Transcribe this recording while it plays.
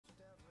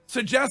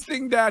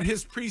suggesting that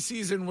his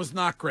preseason was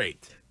not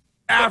great.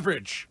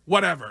 Average,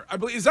 whatever. I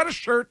believe, is that a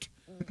shirt?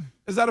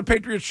 Is that a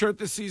Patriots shirt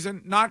this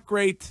season? Not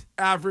great,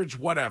 average,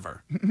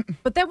 whatever.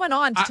 But then went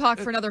on to talk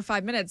for another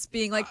 5 minutes,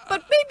 being like,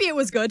 but maybe it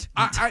was good.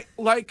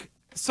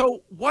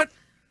 So what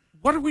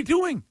are we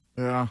doing?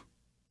 Yeah.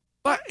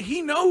 But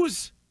he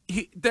knows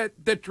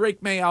that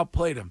Drake Maye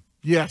outplayed him.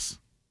 Yes.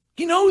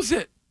 He knows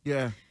it.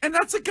 Yeah. And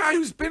that's a guy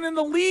who's been in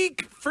the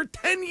league for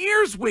 10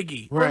 years,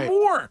 Wiggy, right. or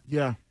more.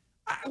 Yeah.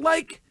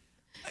 I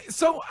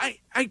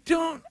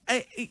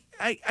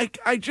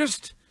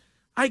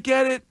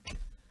get it.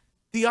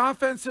 The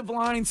offensive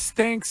line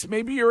stinks.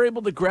 Maybe you're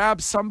able to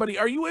grab somebody.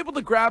 Are you able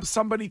to grab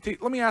somebody?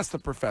 Let me ask the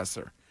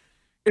professor.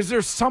 Is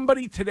there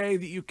somebody today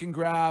that you can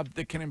grab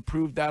that can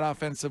improve that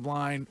offensive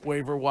line,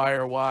 waiver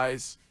wire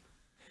wise?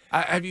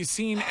 Have you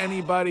seen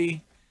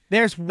anybody?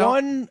 There's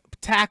one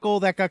tackle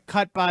that got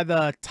cut by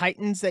the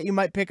Titans that you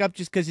might pick up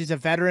just because he's a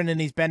veteran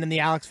and he's been in the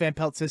Alex Van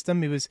Pelt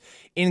system. He was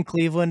in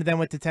Cleveland, then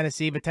went to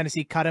Tennessee, but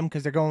Tennessee cut him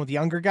because they're going with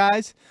younger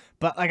guys.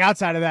 But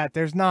outside of that,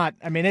 there's not.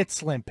 I mean, it's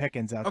slim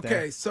pickings out there.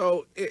 Okay,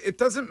 so it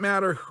doesn't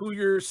matter who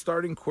your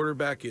starting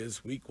quarterback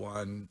is week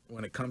one.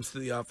 When it comes to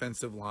the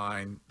offensive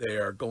line, they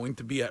are going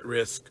to be at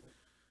risk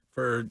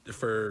for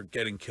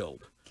getting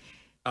killed.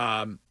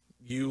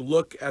 You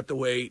look at the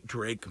way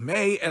Drake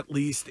Maye, at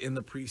least in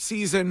the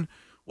preseason,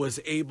 was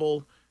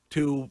able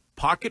to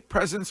pocket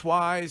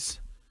presence-wise,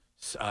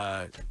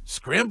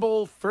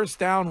 scramble first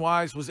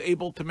down-wise, was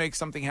able to make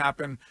something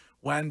happen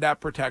when that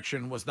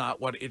protection was not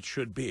what it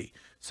should be.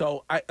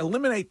 So I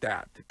eliminate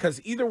that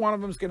because either one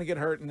of them is going to get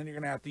hurt, and then you're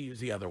going to have to use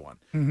the other one.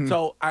 Mm-hmm.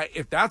 So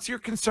if that's your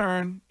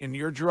concern in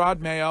your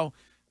Gerard Mayo,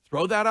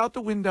 throw that out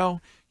the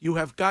window. You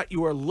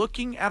are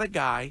looking at a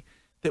guy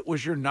that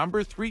was your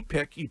number 3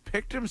 pick. You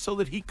picked him so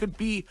that he could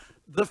be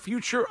the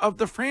future of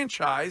the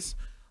franchise.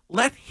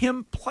 Let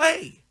him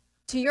play.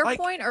 To your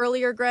point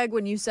earlier, Greg,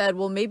 when you said,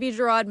 well, maybe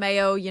Gerard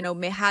Mayo,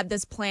 had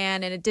this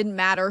plan and it didn't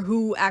matter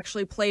who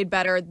actually played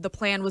better, the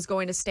plan was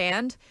going to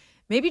stand.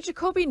 Maybe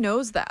Jacoby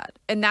knows that.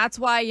 And that's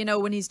why,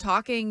 when he's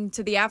talking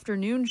to the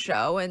afternoon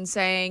show and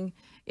saying,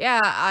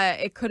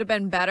 it could have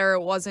been better,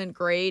 it wasn't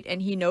great,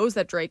 and he knows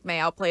that Drake Maye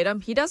outplayed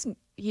him, he doesn't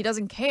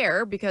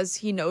care because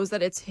he knows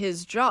that it's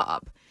his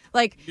job.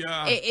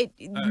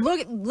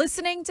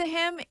 Listening to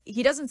him,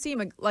 he doesn't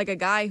seem like a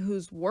guy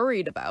who's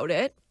worried about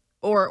it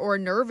or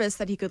nervous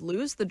that he could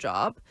lose the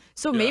job.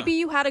 So maybe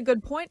you had a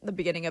good point at the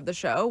beginning of the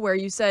show where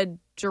you said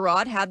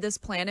Gerard had this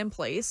plan in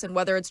place, and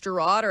whether it's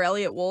Gerard or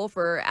Elliott Wolf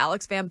or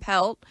Alex Van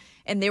Pelt,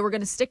 and they were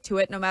going to stick to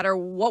it no matter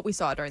what we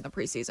saw during the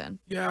preseason.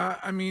 Yeah,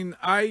 I mean,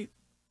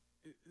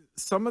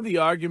 some of the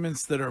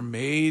arguments that are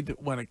made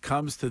when it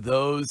comes to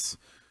those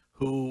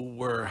who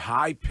were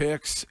high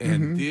picks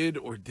and did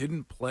or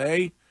didn't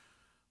play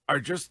are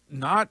just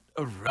not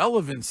of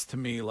relevance to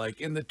me. Like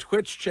in the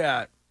Twitch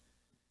chat,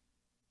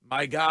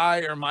 my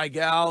guy or my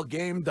gal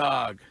Game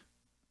Dog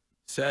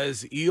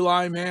says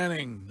Eli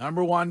Manning,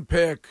 number 1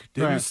 pick,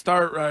 didn't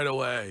start right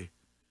away.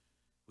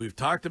 We've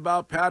talked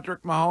about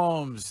Patrick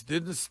Mahomes,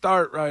 didn't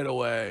start right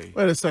away.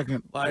 Wait a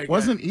second.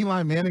 Wasn't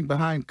Eli Manning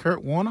behind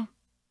Kurt Warner?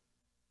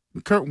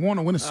 Did Kurt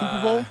Warner win a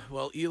Super Bowl?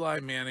 Well, Eli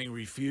Manning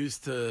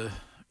refused to.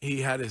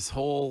 He had his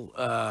whole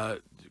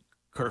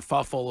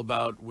kerfuffle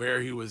about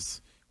where he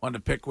wanted to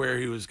pick where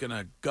he was going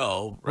to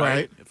go,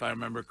 right? If I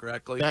remember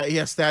correctly.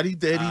 Yes, that he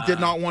did. He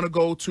did not want to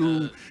go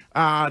to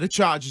the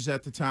Chargers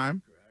at the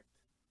time. Correct.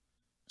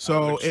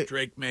 So which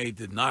Drake Maye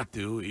did not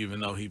do, even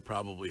though he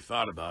probably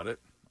thought about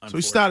it. So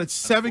he started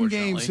 7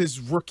 games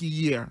his rookie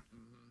year.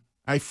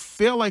 I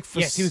feel like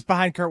yes, he was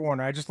behind Kurt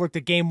Warner. I just looked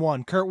at game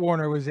 1. Kurt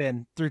Warner was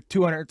in through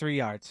 203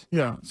 yards.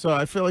 Yeah, so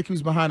I feel like he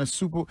was behind a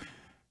Super.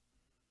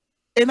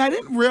 And I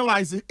didn't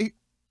realize it.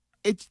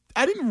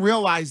 I didn't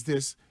realize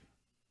this.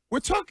 We're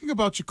talking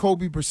about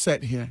Jacoby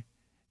Brissett here.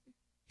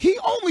 He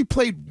only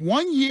played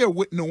 1 year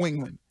with New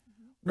England.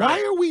 Right.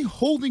 Why are we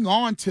holding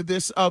on to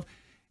this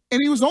and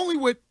he was only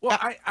with. Well,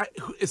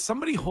 is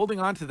somebody holding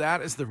on to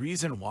that as the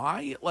reason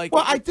why?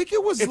 I think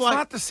it was it's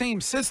not the same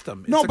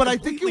system. No, but I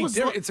think it was.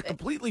 It's a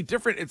completely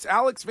different. It's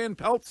Alex Van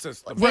Pelt's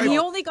system. And he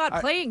only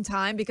got playing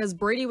time because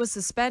Brady was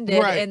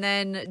suspended, and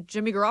then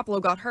Jimmy Garoppolo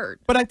got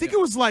hurt. But I think it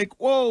was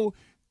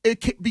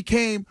it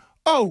became.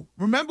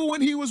 Remember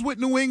when he was with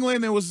New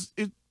England?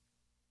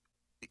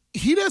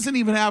 He doesn't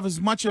even have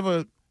as much of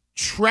a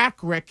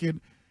track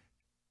record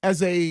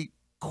as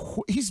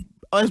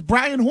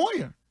Brian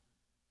Hoyer.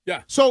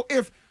 Yeah. So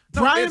if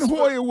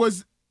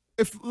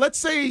let's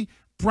say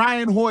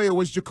Brian Hoyer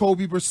was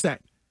Jacoby Brissett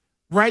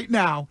right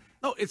now.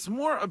 No, it's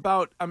more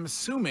about, I'm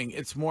assuming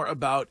it's more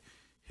about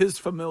his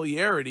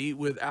familiarity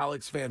with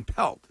Alex Van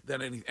Pelt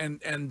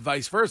and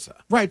vice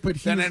versa. Right,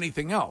 but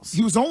anything else.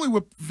 He was only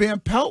with Van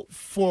Pelt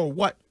for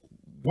what,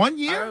 1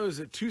 year? Was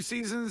it 2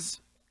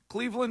 seasons,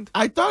 Cleveland?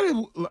 I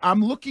thought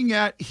I'm looking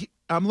at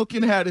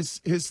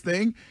his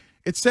thing.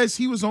 It says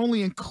he was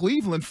only in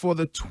Cleveland for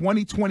the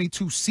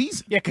 2022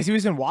 season. Yeah, because he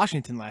was in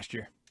Washington last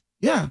year.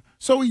 Yeah.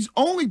 So he's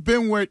only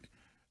been with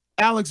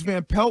Alex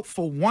Van Pelt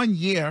for 1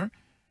 year.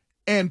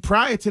 And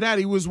prior to that,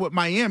 he was with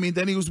Miami.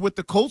 Then he was with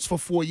the Colts for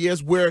 4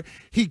 years, where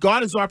he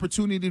got his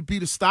opportunity to be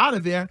the starter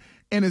there.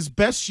 And his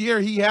best year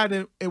he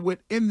had with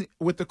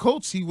the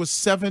Colts, he was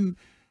 7-8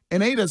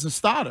 as a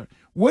starter.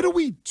 What are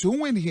we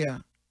doing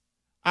here?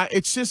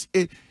 It's just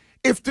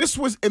if this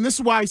was, and this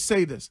is why I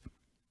say this,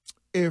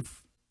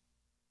 if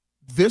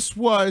this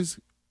was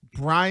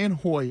Brian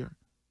Hoyer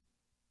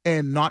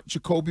and not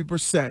Jacoby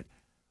Brissett,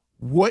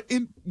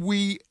 wouldn't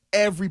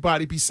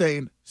everybody be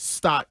saying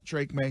start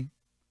Drake Maye?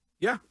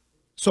 Yeah.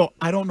 So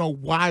I don't know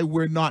why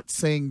we're not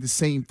saying the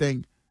same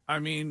thing. I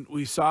mean,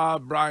 we saw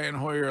Brian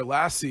Hoyer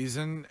last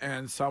season,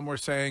 and some were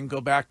saying go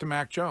back to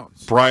Mac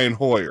Jones. Brian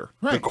Hoyer,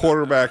 the Right.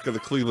 quarterback of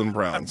the Cleveland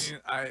Browns.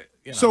 I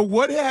mean, So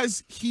what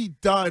has he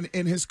done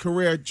in his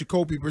career,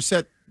 Jacoby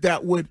Brissett,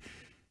 that would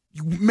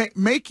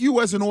make you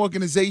as an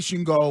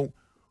organization go,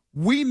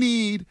 we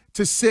need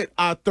to sit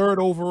our 3rd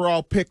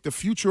overall pick, the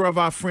future of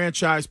our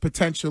franchise,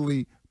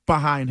 potentially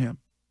behind him?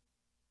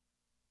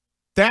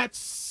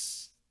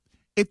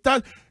 It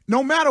does.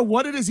 No matter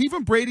what it is,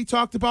 even Brady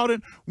talked about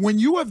it. When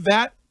you have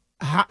that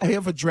high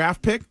of a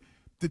draft pick,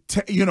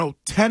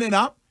 10 and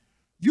up,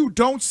 you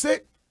don't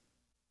sit.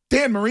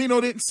 Dan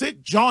Marino didn't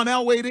sit. John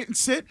Elway didn't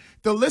sit.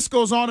 The list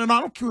goes on and on.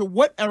 I don't care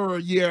what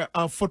year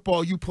of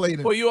football you played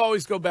in. well, you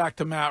always go back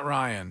to Matt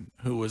Ryan,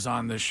 who was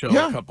on this show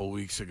a couple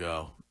weeks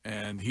ago,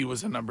 and he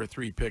was a number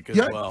 3 pick as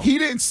well. He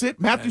didn't sit.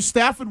 Matthew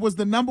Stafford was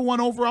the number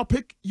 1 overall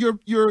pick.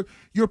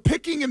 You're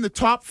picking in the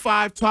top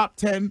 5, top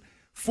 10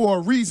 for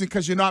a reason,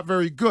 because you're not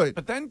very good.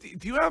 But then,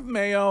 do you have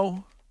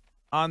Mayo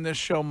on this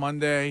show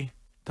Monday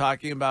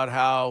talking about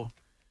how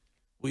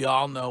we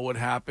all know what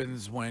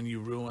happens when you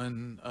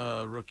ruin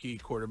a rookie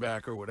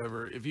quarterback or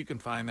whatever? If you can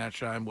find that,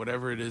 Shine,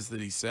 whatever it is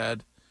that he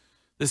said.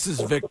 This is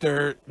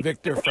Victor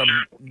from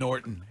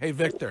Norton. Hey,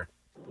 Victor.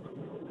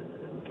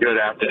 Good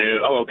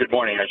afternoon. Oh, good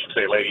morning, I should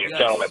say, ladies and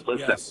gentlemen.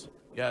 Listen,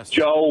 yes.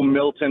 Joe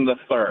Milton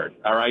III,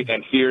 all right?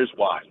 And here's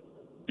why.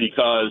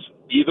 Because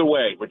either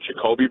way, with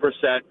Jacoby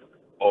Brissett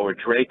or with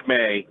Drake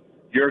Maye,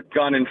 you're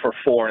gunning for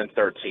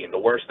 4-13. The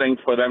worst thing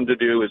for them to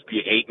do is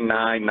be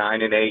 8-9,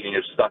 9-8, and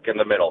you're stuck in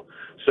the middle.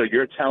 So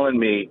you're telling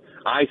me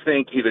I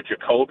think either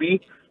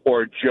Jacoby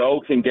or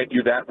Joe can get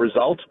you that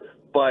result,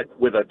 but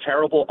with a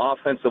terrible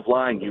offensive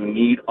line, you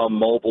need a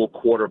mobile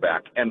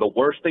quarterback. And the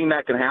worst thing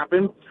that can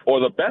happen, or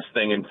the best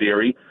thing in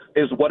theory,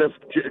 is what if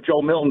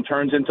Joe Milton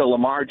turns into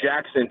Lamar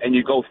Jackson and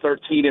you go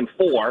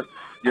 13-4?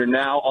 You're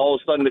now all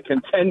of a sudden a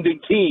contending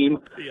team,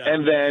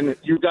 and then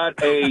you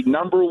got a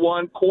number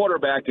 1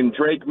 quarterback in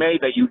Drake Maye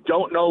that you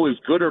don't know is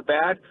good or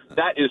bad.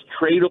 That is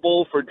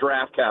tradable for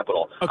draft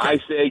capital. Okay. I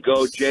say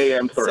go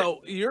JM3.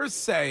 So you're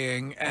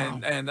saying,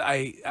 and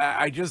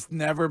I just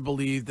never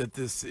believed that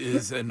this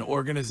is an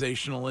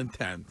organizational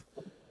intent,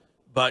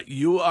 but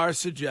you are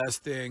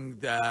suggesting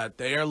that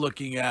they are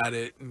looking at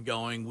it and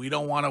going, we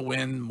don't want to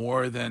win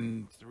more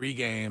than 3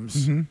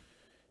 games. Mm-hmm.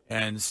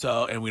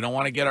 And we don't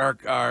want to get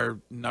our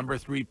number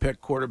 3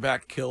 pick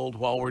quarterback killed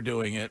while we're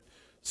doing it.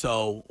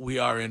 So we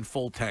are in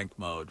full tank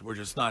mode. We're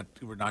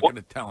not going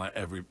to tell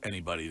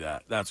anybody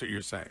that. That's what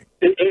you're saying.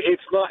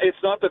 It's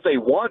not that they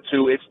want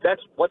to.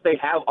 That's what they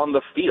have on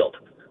the field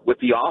with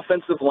the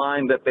offensive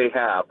line that they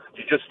have.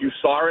 You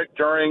saw it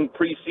during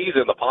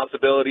preseason, the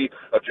possibility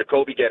of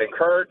Jacoby getting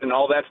hurt and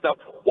all that stuff.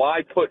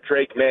 Why put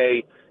Drake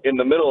Maye in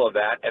the middle of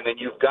that? And then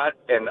you've got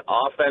an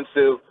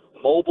offensive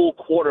mobile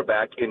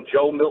quarterback in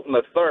Joe Milton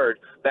III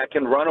that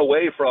can run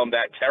away from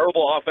that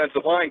terrible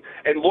offensive line,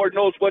 and Lord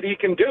knows what he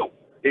can do.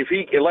 If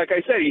he, like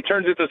I said, he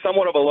turns into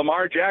somewhat of a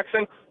Lamar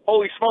Jackson,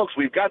 holy smokes,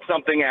 we've got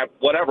something at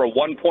whatever,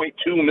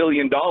 $1.2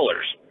 million.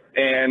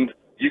 And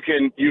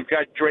you've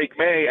got Drake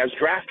Maye as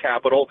draft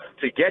capital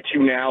to get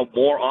you now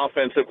more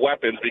offensive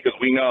weapons, because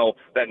we know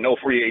that no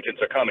free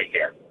agents are coming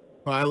here.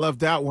 Well, I love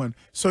that one.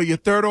 So your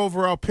 3rd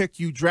overall pick,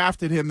 you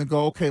drafted him to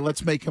go, okay,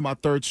 let's make him our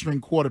 3rd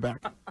string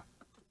quarterback.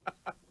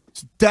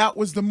 That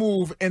was the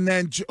move, and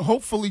then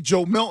hopefully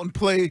Joe Milton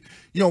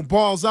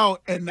balls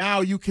out, and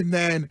now you can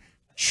then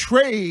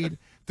trade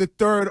the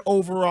 3rd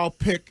overall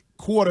pick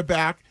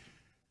quarterback,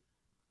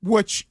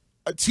 which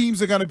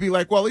teams are going to be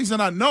like, well, he's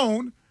an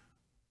unknown,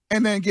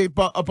 and then get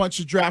a bunch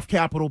of draft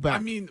capital back.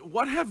 I mean,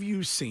 what have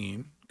you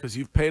seen? Because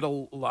you've paid a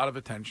lot of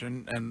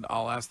attention, and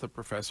I'll ask the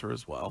professor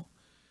as well.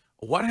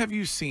 What have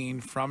you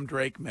seen from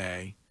Drake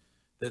Maye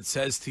that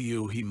says to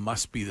you he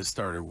must be the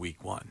starter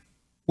week 1?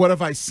 What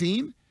have I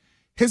seen?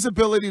 His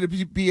ability to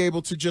be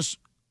able to just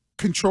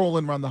control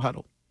and run the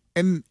huddle.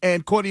 And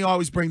Courtney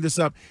always brings this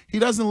up. He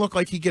doesn't look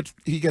like he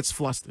gets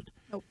flustered.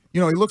 Nope. He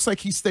looks like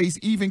he stays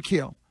even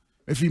keel.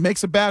 If he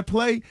makes a bad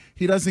play,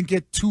 he doesn't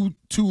get too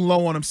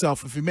low on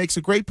himself. If he makes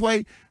a great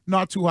play,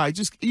 not too high.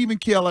 Just even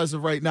keel as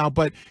of right now.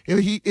 But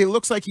it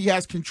looks like he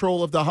has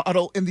control of the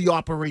huddle in the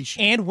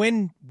operation.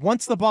 And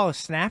once the ball is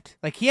snapped,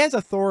 like, he has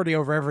authority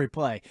over every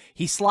play.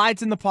 He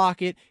slides in the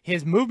pocket.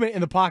 His movement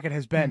in the pocket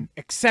has been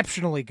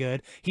exceptionally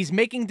good. He's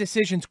making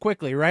decisions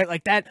quickly, right?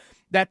 Like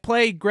that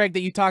play, Greg,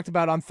 that you talked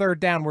about on 3rd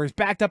down where he's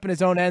backed up in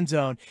his own end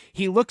zone.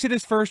 He looks at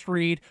his first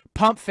read,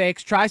 pump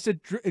fakes, tries to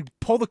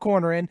pull the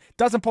corner in,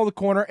 doesn't pull the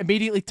corner,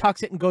 immediately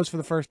tucks it and goes for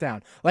the first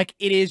down. Like,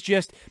 it is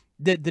just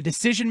The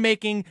decision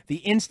making, the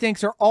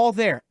instincts are all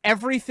there.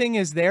 Everything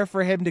is there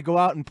for him to go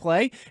out and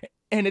play.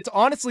 And it's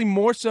honestly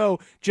more so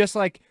just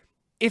like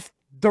if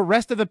the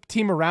rest of the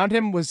team around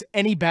him was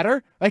any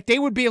better, like they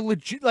would be a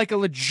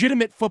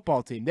legitimate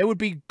football team. They would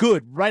be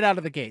good right out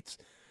of the gates.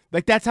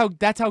 Like that's how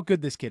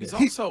good this kid is.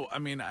 He's also, I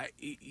mean, I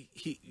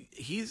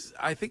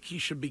think he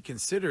should be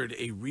considered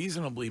a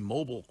reasonably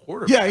mobile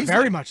quarterback. Yeah, he's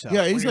very much so.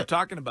 Yeah, when you're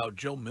talking about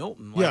Joe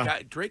Milton,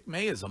 like Drake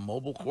Maye is a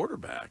mobile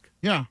quarterback.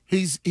 Yeah,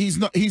 he's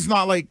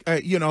not like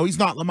he's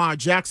not Lamar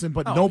Jackson,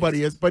 but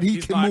nobody is. But he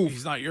can move.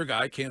 He's not your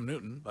guy, Cam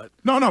Newton, but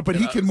but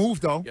he can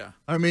move though. Yeah,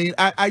 I mean,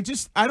 I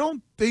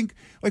don't think,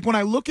 like, when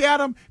I look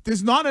at him,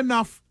 there's not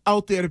enough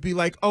out there to be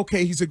like,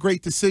 okay, he's a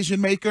great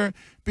decision maker,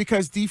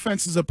 because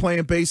defenses are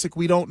playing basic.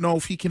 We don't know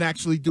if he can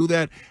actually do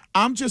that.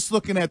 I'm just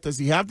looking at, does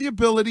he have the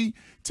ability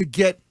to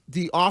get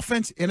the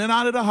offense in and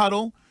out of the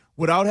huddle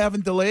without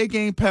having delay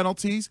game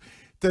penalties?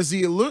 Does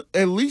he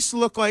at least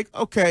look like,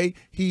 okay,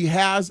 he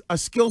has a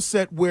skill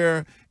set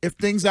where if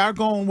things are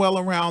going well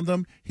around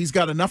him, he's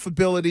got enough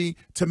ability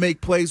to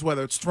make plays,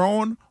 whether it's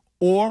throwing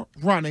or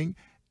running,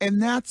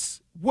 and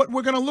that's what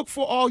we're going to look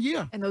for all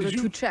year. And those are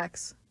two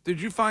checks.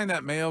 Did you find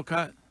that Mayo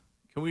cut?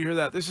 Can we hear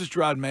that? This is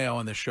Gerard Mayo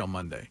on this show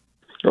Monday.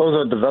 It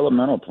was a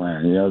developmental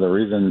plan. The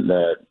reason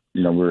that,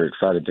 we were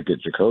excited to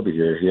get Jacoby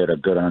here, he had a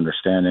good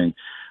understanding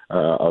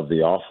of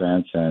the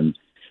offense, and,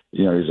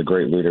 he's a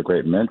great leader,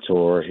 great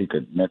mentor. He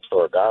could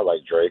mentor a guy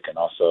like Drake and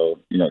also,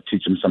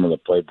 teach him some of the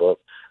playbook,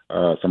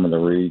 some of the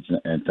reads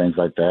and things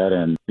like that.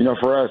 And,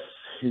 for us,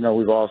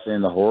 we've all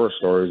seen the horror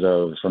stories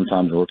of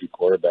sometimes rookie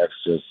quarterbacks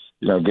just,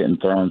 getting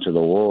thrown to the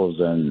wolves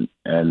and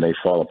they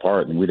fall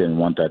apart, and we didn't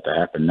want that to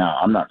happen. Now,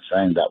 I'm not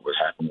saying that would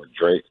happen with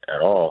Drake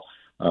at all,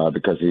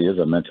 because he is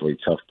a mentally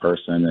tough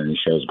person and he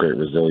shows great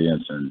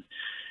resilience and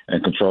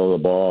control of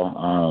the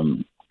ball.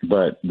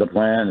 But the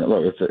plan,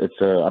 look,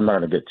 I'm not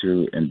going to get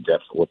too in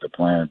depth with the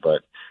plan,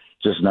 but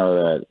just know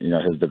that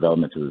his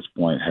development to this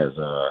point has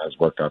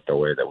worked out the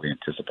way that we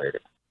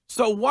anticipated.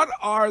 So, what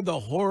are the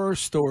horror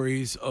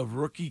stories of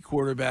rookie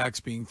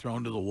quarterbacks being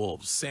thrown to the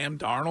wolves? Sam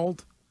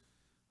Darnold.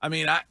 I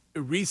mean, Zach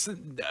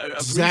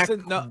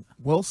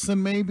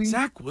Wilson, maybe.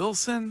 Zach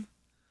Wilson.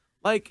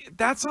 Like,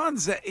 that's on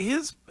Zach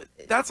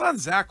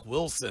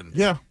Wilson.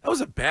 Yeah, that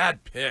was a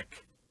bad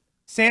pick.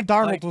 Sam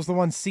Darnold was the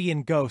one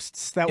seeing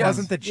ghosts. That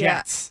wasn't the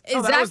Jets.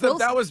 Yeah. No,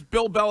 that was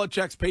Bill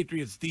Belichick's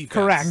Patriots defense.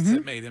 Correct.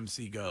 That made him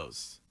see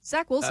ghosts.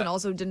 Zach Wilson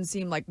also didn't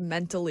seem like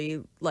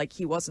mentally like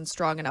he wasn't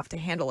strong enough to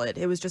handle it.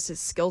 It was just his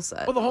skill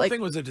set. Well, the whole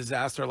thing was a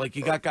disaster. Like,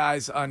 you got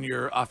guys on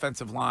your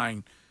offensive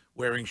line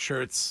wearing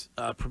shirts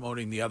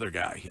promoting the other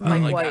guy.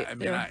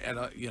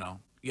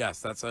 Yes,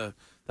 that's a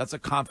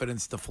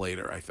confidence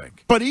deflator, I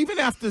think. But even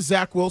after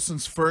Zach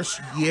Wilson's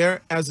first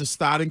year as a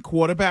starting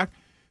quarterback,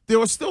 there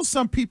were still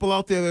some people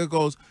out there that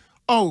goes,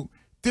 oh,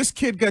 this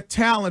kid got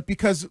talent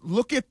because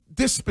look at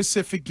this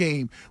specific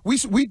game.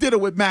 We did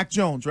it with Mac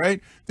Jones,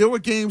 right? There were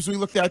games we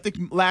looked at. I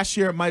think last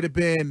year it might have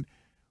been,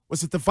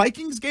 was it the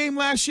Vikings game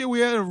last year?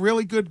 We had a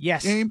really good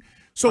game.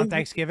 So on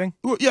Thanksgiving?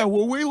 Yeah,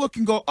 well, we look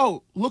and go,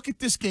 oh, look at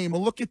this game or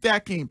look at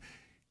that game.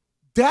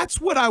 That's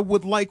what I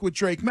would like with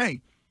Drake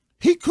Maye.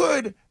 He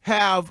could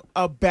have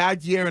a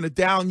bad year and a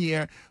down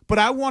year, but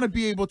I want to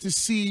be able to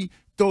see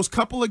those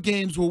couple of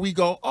games where we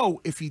go,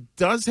 oh, if he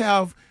does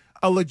have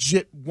a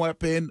legit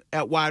weapon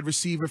at wide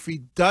receiver, if he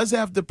does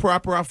have the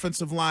proper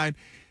offensive line,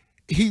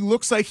 he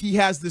looks like he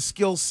has the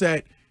skill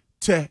set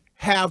to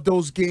have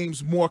those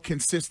games more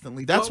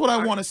consistently. That's what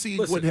I want to see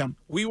with him.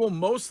 We will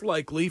most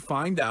likely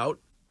find out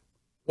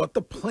what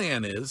the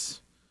plan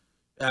is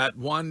at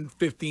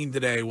 1:15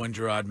 today when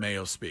Gerard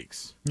Mayo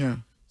speaks. Yeah.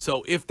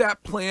 So if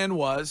that plan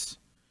was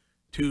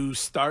to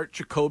start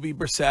Jacoby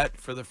Brissett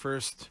for the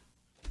first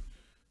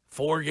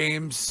 4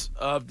 games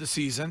of the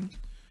season,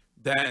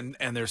 and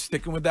they're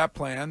sticking with that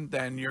plan,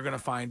 then you're going to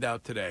find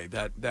out today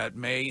that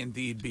may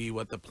indeed be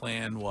what the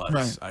plan was.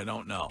 Right. I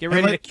don't know. Get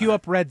ready to queue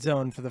up Red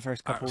Zone for the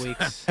first couple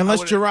weeks.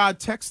 Unless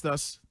Gerard texts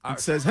us and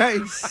says, hey,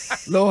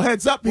 little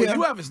heads up here. Well,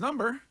 you have his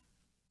number.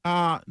 No,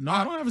 I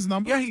don't have his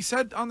number. Yeah, he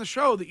said on the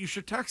show that you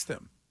should text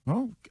him.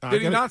 Oh,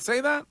 did he not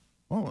say that?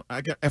 Well,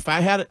 if I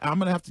had it, I'm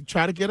going to have to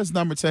try to get his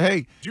number and say,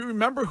 hey. Do you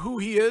remember who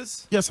he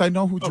is? Yes, I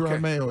know who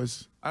Gerard Mayo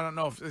is. I don't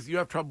know if you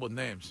have trouble with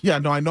names. Yeah,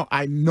 no, I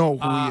know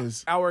who he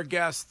is. Our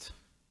guest,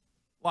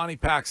 Lonie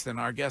Paxton,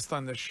 our guest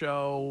on the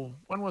show.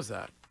 When was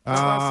that? Was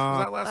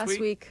that last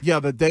week?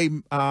 Yeah, the day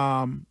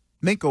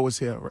Ninko was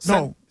here.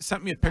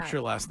 Sent me a picture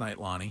last night,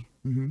 Lonnie,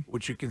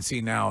 which you can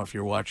see now if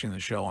you're watching the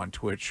show on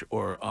Twitch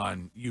or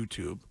on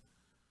YouTube.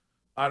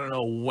 I don't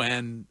know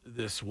when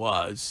this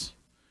was,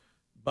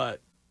 but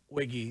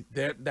Wiggy,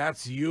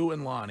 that's you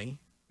and Lonnie.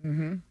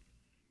 Mm-hmm.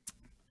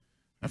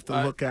 I have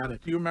to look at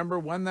it. Do you remember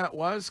when that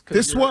was?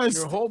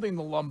 You're holding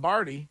the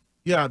Lombardi.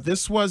 Yeah,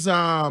 this was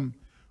when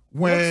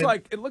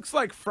it looks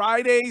like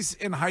Fridays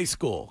in high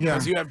school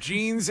because you have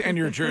jeans and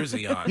your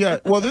jersey on. Yeah,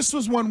 well, this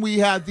was when we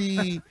had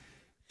the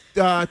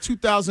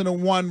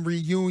 2001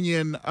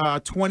 reunion,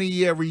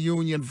 20-year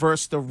reunion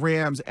versus the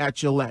Rams at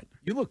Gillette.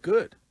 You look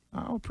good.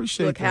 I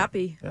appreciate Look that.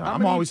 happy. Yeah,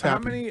 I'm always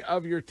happy. How many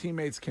of your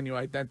teammates can you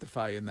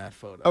identify in that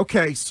photo?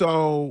 Okay,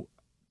 so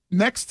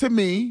next to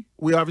me,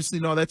 we obviously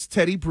know that's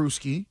Teddy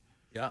Bruschi.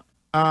 Yeah.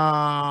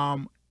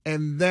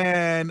 And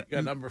then You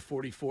got number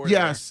 44.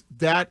 yes,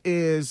 that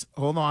is.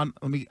 Hold on,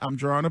 I'm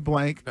drawing a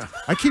blank.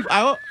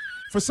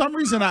 For some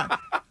reason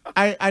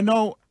I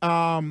know.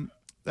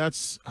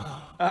 That's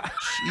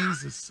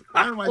Jesus.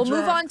 Why am I We'll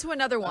move drawing? on to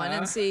another one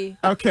and see.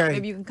 Okay.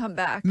 Maybe you can come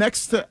back.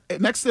 Next to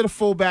the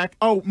fullback.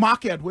 Oh,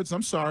 Mark Edwards.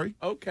 I'm sorry.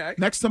 Okay.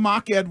 Next to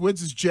Mark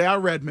Edwards is J.R.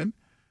 Redmond.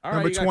 All right,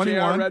 number you got 21.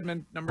 J.R.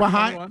 Redmond, number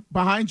 21.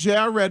 Behind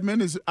J.R.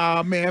 Redmond is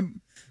man,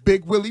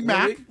 Big Willie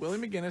Mack. Willie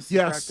McGinnis is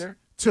Yes. back there.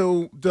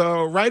 To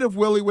the right of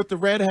Willie with the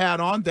red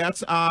hat on,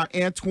 that's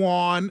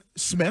Antoine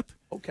Smith.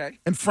 Okay.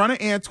 In front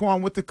of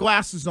Antoine with the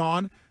glasses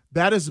on,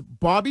 that is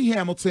Bobby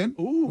Hamilton.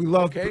 Ooh, we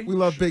love okay.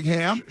 Big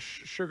Ham.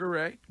 Sugar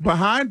Ray.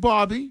 Behind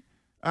Bobby,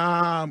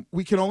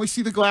 we can only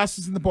see the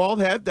glasses and the bald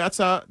head. That's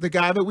the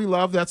guy that we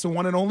love. That's the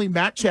one and only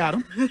Matt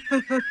Chatham.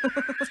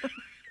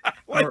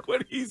 Like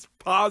when he's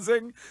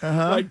pausing,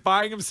 like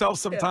buying himself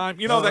some time.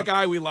 You know that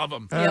guy, we love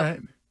him. All right.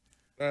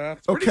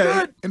 It's pretty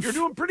Okay. good. You're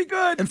doing pretty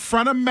good. In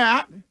front of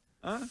Matt.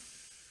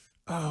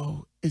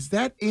 Oh, is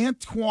that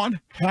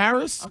Antoine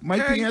Harris?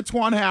 Might be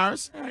Antoine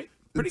Harris. All right.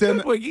 Pretty Then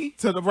good, Wiggy.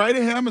 To the right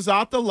of him is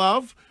Out the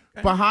Love.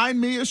 Okay. Behind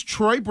me is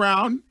Troy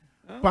Brown.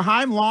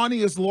 Behind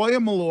Lonie is Lawyer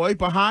Malloy.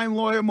 Behind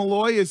Lawyer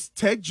Malloy is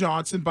Ted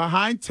Johnson.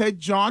 Behind Ted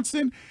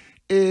Johnson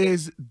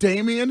is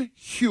Damian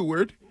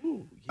Heward.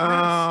 Ooh,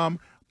 yes.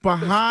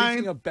 Behind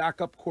Speaking of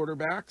backup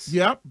quarterbacks.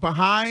 Yep.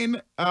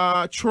 Behind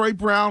Troy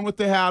Brown with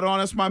the hat on.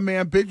 That's my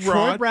man, Big Rod.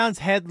 Troy Brown's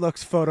head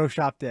looks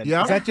photoshopped in.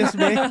 Yep. Is that just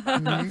me?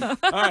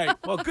 All right.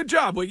 Well, good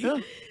job, Wiggy. Yeah. All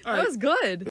right. That was good.